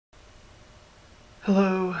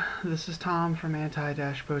Hello, this is Tom from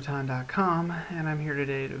anti-photon.com, and I'm here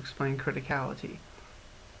today to explain criticality.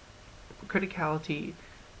 Criticality,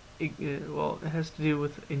 it has to do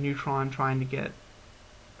with a neutron trying to get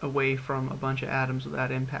away from a bunch of atoms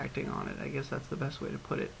without impacting on it. I guess that's the best way to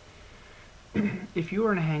put it. If you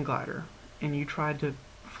were in a hang glider and you tried to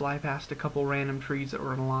fly past a couple random trees that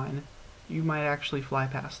were in a line, you might actually fly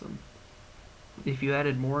past them. If you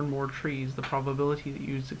added more and more trees, the probability that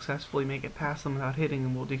you would successfully make it past them without hitting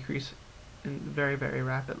them will decrease very, very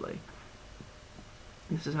rapidly.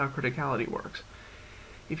 This is how criticality works.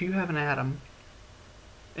 If you have an atom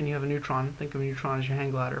and you have a neutron, think of a neutron as your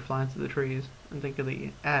hang glider flying through the trees, and think of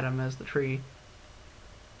the atom as the tree,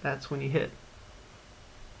 that's when you hit.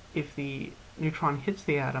 If the neutron hits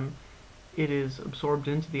the atom, it is absorbed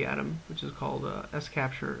into the atom, which is called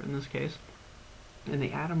S-capture in this case, and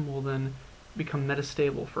the atom will then become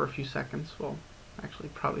metastable for a few seconds, well, actually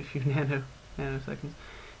probably a few nanoseconds,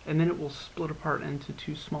 and then it will split apart into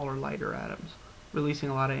two smaller, lighter atoms, releasing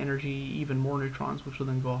a lot of energy, even more neutrons, which will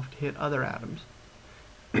then go off to hit other atoms.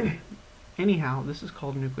 Anyhow, this is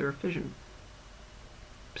called nuclear fission.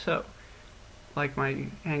 So, like my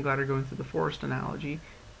hang glider going through the forest analogy,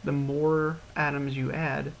 the more atoms you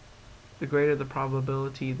add, the greater the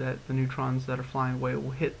probability that the neutrons that are flying away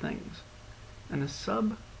will hit things. And a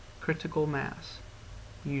subcritical mass,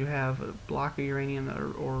 you have a block of uranium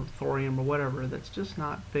or thorium or whatever that's just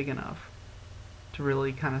not big enough to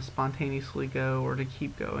really kind of spontaneously go or to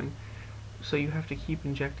keep going. So you have to keep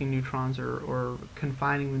injecting neutrons or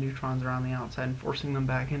confining the neutrons around the outside and forcing them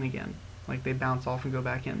back in again. Like they bounce off and go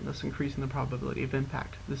back in, thus increasing the probability of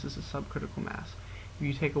impact. This is a subcritical mass. If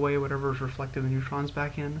you take away whatever is reflecting the neutrons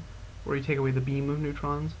back in, or you take away the beam of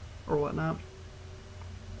neutrons or whatnot,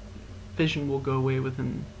 fission will go away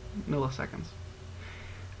within milliseconds.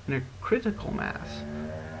 In a critical mass,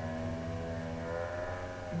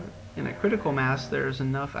 there's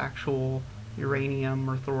enough actual uranium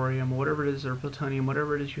or thorium or whatever it is, or plutonium,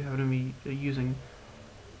 whatever it is you happen to be using,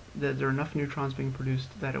 that there are enough neutrons being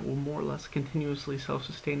produced that it will more or less continuously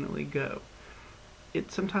self-sustainably go.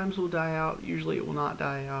 It sometimes will die out, usually it will not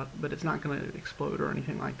die out, but it's not going to explode or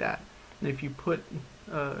anything like that. And if you put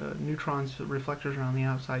neutrons, reflectors around the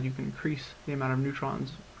outside, you can increase the amount of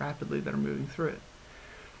neutrons rapidly that are moving through it.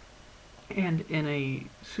 And in a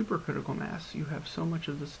supercritical mass, you have so much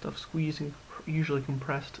of this stuff squeezed and usually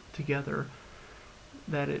compressed together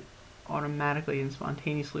that it automatically and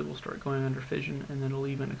spontaneously will start going under fission, and then it'll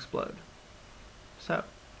even explode. So,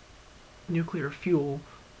 nuclear fuel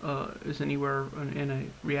is anywhere in a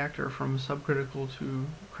reactor from subcritical to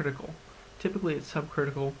critical. Typically it's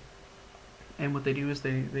subcritical, and what they do is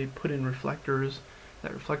they put in reflectors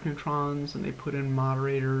that reflect neutrons, and they put in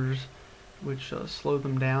moderators which slow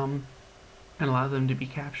them down and allow them to be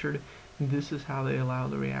captured. This is how they allow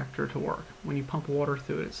the reactor to work. When you pump water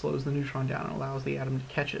through it, it slows the neutron down and allows the atom to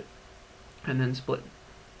catch it and then split.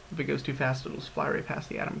 If it goes too fast, it'll just fly right past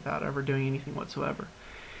the atom without ever doing anything whatsoever.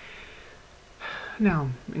 Now,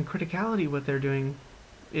 in criticality, what they're doing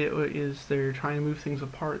is they're trying to move things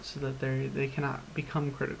apart so that they cannot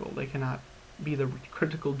become critical. They cannot be the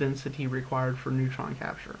critical density required for neutron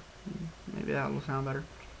capture. Maybe that will sound better.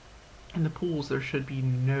 In the pools, there should be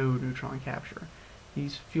no neutron capture.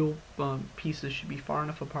 These fuel pieces should be far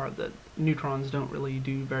enough apart that neutrons don't really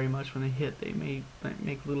do very much when they hit. They may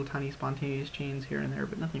make little tiny spontaneous chains here and there,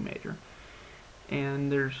 but nothing major.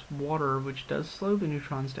 And there's water, which does slow the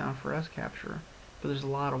neutrons down for S-capture, but there's a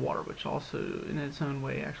lot of water, which also, in its own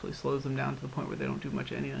way, actually slows them down to the point where they don't do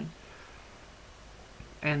much anything.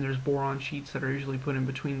 And there's boron sheets that are usually put in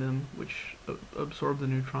between them, which absorb the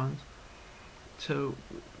neutrons. So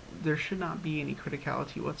there should not be any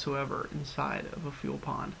criticality whatsoever inside of a fuel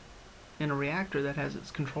pond. In a reactor that has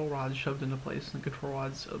its control rods shoved into place and the control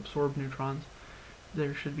rods absorb neutrons,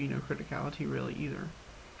 there should be no criticality really either.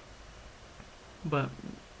 But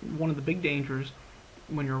one of the big dangers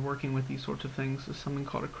when you're working with these sorts of things is something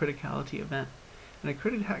called a criticality event. And a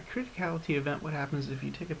criticality event, what happens if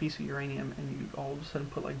you take a piece of uranium and you all of a sudden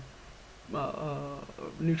put like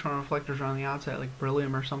neutron reflectors around the outside, like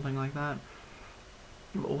beryllium or something like that.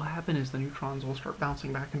 What will happen is the neutrons will start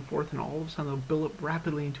bouncing back and forth, and all of a sudden they'll build up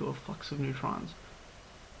rapidly into a flux of neutrons,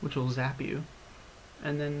 which will zap you.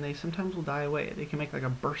 And then they sometimes will die away. They can make like a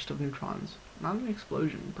burst of neutrons. Not an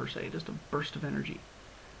explosion per se, just a burst of energy.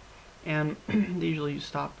 And they usually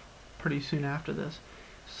stop pretty soon after this.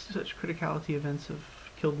 Such criticality events have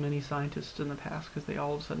killed many scientists in the past because they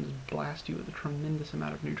all of a sudden just blast you with a tremendous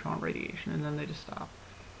amount of neutron radiation, and then they just stop.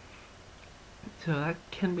 So that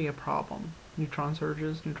can be a problem. Neutron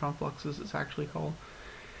surges, neutron fluxes it's actually called.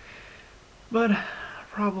 But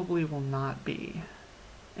probably will not be.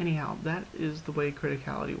 Anyhow, that is the way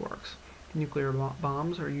criticality works. Nuclear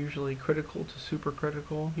bombs are usually critical to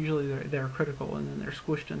supercritical. Usually they're critical and then they're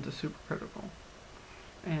squished into supercritical.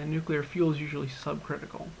 And nuclear fuel is usually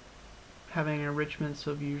subcritical, having enrichments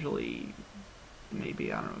of usually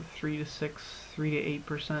maybe, I don't know, 3 to 6, 3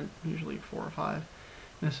 to 8%, usually 4 or 5.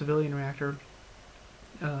 In a civilian reactor,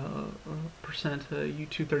 percent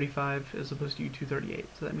U-235 as opposed to U-238.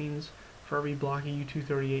 So that means for every block of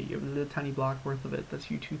U-238, you have a little tiny block worth of it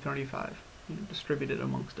that's U-235, distributed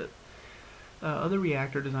amongst it. Other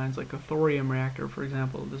reactor designs, like a thorium reactor, for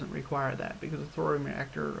example, doesn't require that because a thorium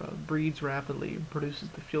reactor breeds rapidly and produces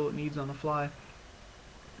the fuel it needs on the fly.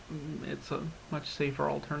 It's a much safer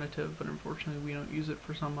alternative, but unfortunately we don't use it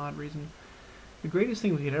for some odd reason. The greatest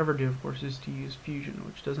thing we could ever do, of course, is to use fusion,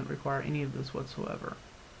 which doesn't require any of this whatsoever.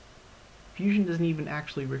 Fusion doesn't even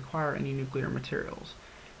actually require any nuclear materials.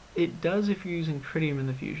 It does if you're using tritium in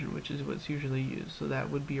the fusion, which is what's usually used, so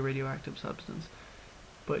that would be a radioactive substance.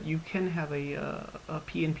 But you can have a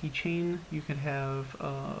PNP chain, you can have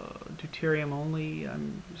deuterium only,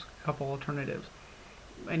 there's a couple alternatives.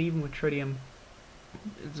 And even with tritium,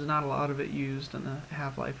 there's not a lot of it used, and the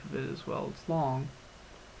half-life of it as well. It's long,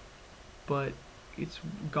 but it's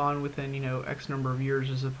gone within, X number of years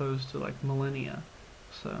as opposed to like millennia.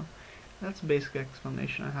 So that's a basic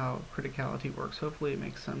explanation of how criticality works. Hopefully it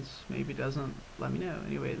makes sense. Maybe it doesn't. Let me know.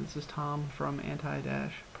 Anyway, this is Tom from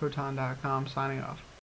anti-proton.com signing off.